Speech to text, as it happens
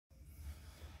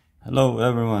Hello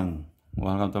everyone,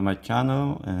 welcome to my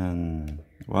channel and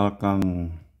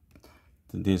welcome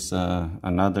to this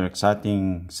another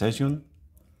exciting session.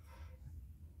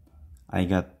 I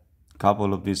got a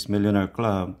couple of this Millionaire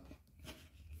Club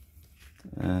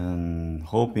and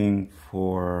hoping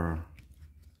for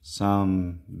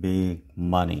some big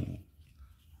money.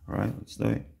 Alright, let's do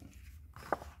it.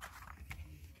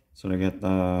 So I get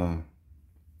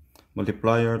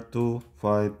multiplier 2,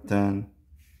 5, 10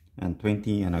 and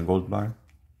 20 and a gold bar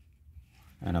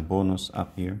and a bonus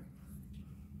up here.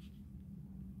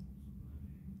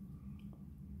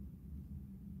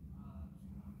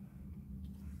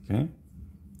 Okay.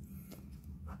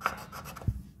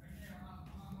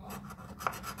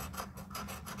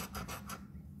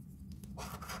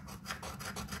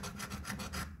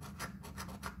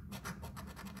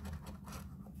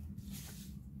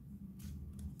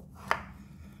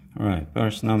 All right,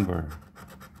 first number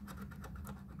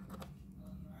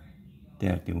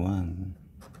 31,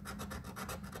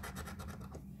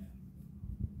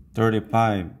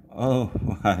 35. Oh,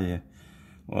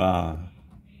 wow,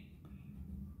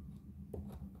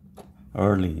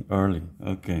 early.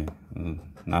 Okay,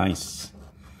 nice.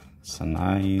 It's a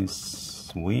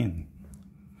nice win,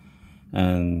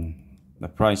 and the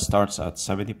price starts at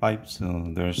 75,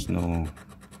 so there's no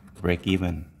break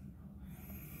even.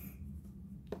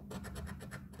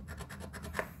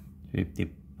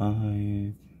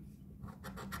 55,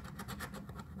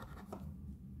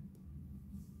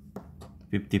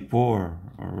 54.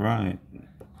 All right,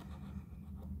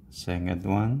 second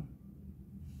one.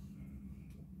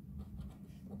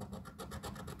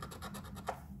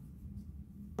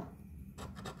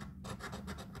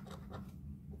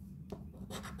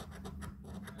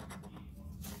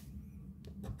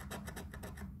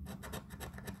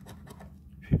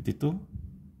 52?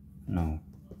 No.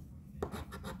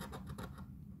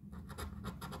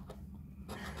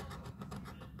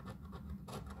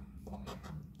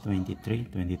 23,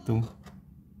 22.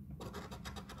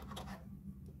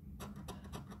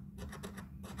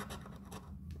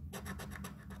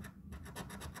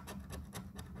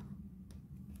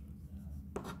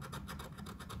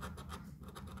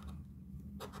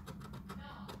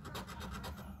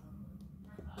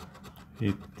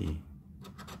 50.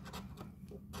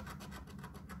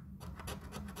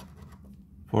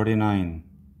 49.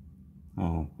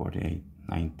 Oh, 48.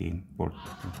 19. 40.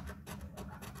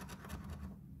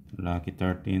 Lucky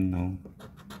 13. No.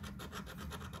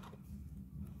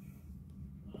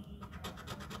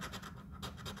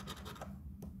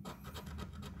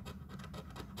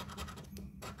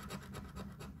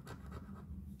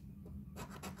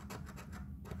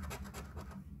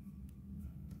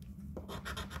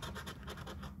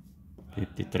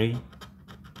 53.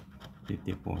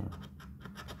 54.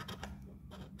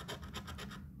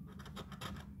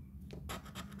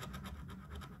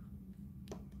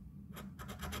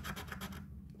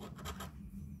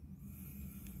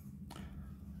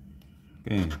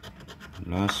 Okay,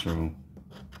 last row.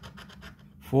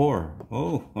 4.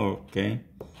 Oh, okay.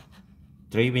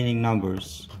 3 winning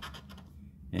numbers.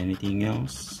 Anything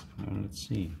else? Let's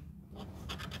see.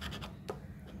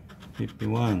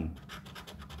 51.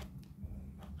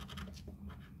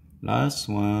 Last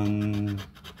one.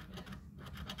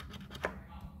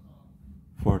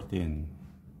 14.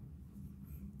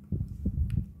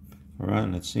 All right,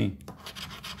 let's see.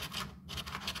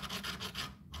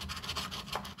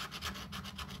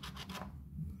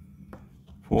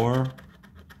 4.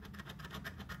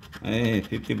 Hey,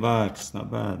 50 bucks,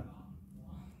 not bad.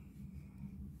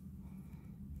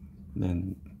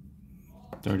 Then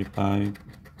 35,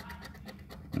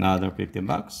 another 50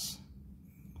 bucks.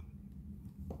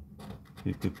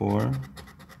 54.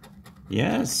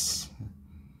 Yes,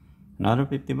 another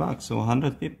 50 bucks, so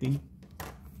 150.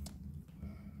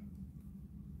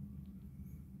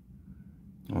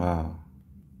 Wow.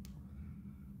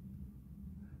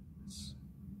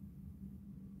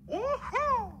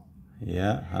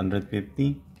 Yeah,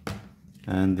 150.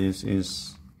 And this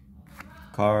is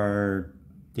card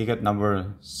ticket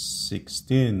number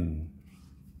 16.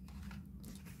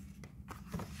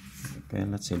 Okay,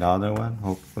 let's see the other one.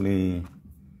 Hopefully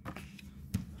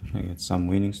I get some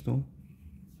winnings too.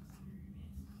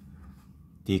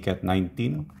 Ticket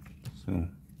 19. So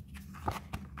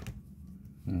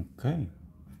okay,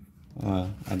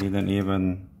 I didn't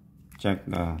even check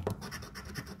the,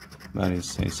 but it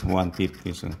says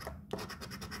 150, so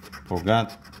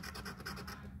forgot.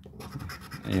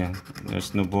 Yeah,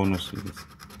 there's no bonus with this.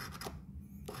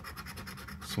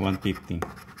 It's 150.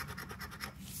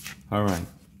 All right.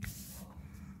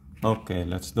 Okay,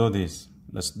 let's do this.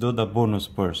 Let's do the bonus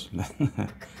first.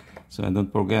 So I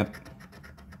don't forget.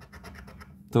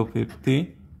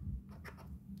 250.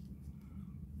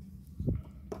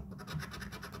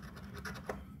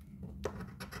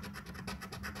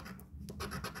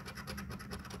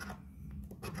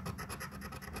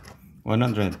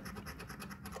 $100.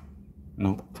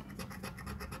 No.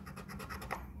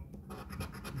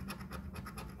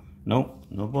 No,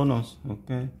 no bonus.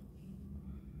 Okay.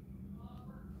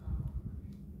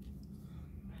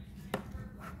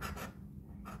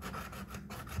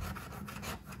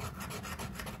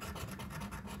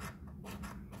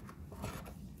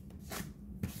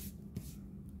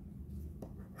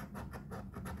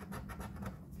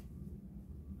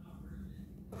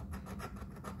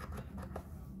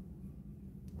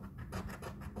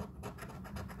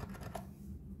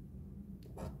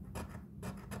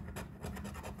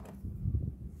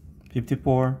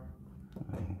 $54.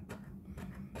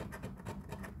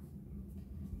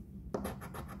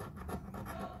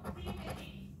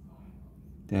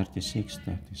 36,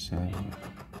 37.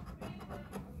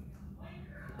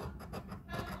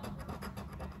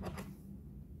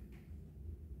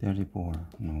 34.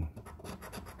 No.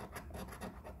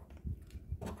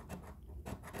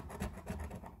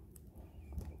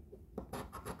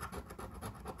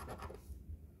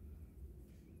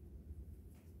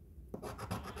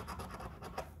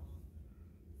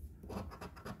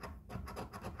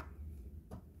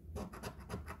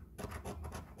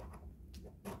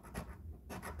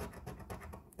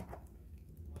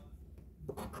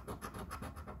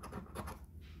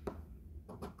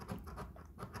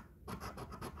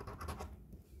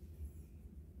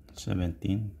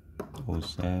 $17,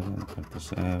 07,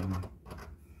 37.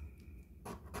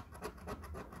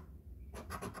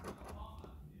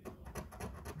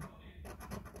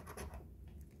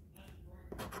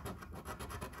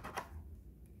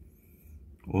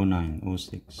 $09,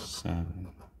 06, 7.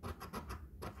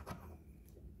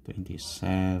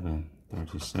 27,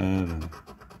 37.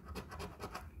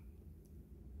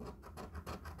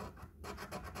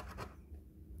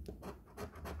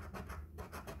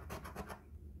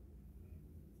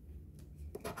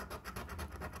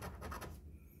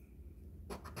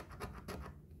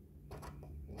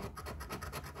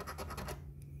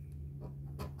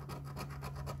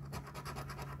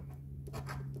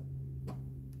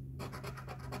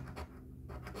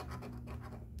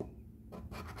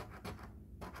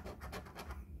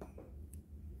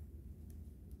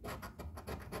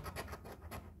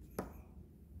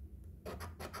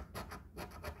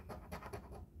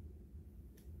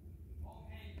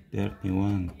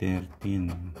 $31,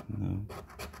 13, no.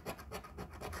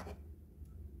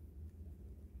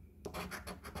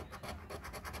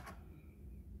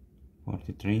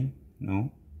 $43,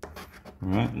 no.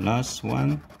 Alright, last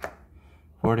one,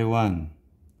 $41.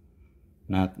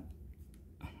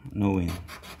 No win.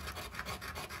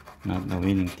 Not the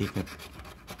winning ticket.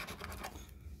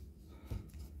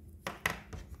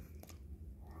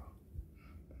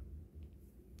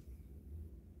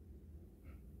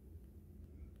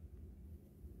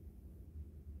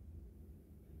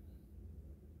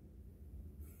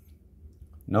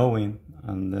 No win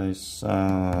on this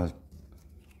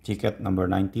ticket number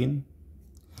 19,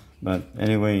 but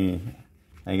anyway,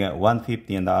 I got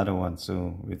 150 in the other one,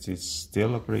 so which is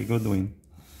still a pretty good win.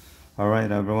 All right,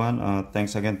 everyone,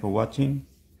 thanks again for watching,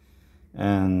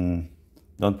 and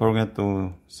don't forget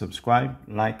to subscribe,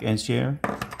 like, and share,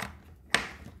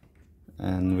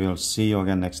 and we'll see you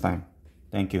again next time.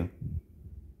 Thank you.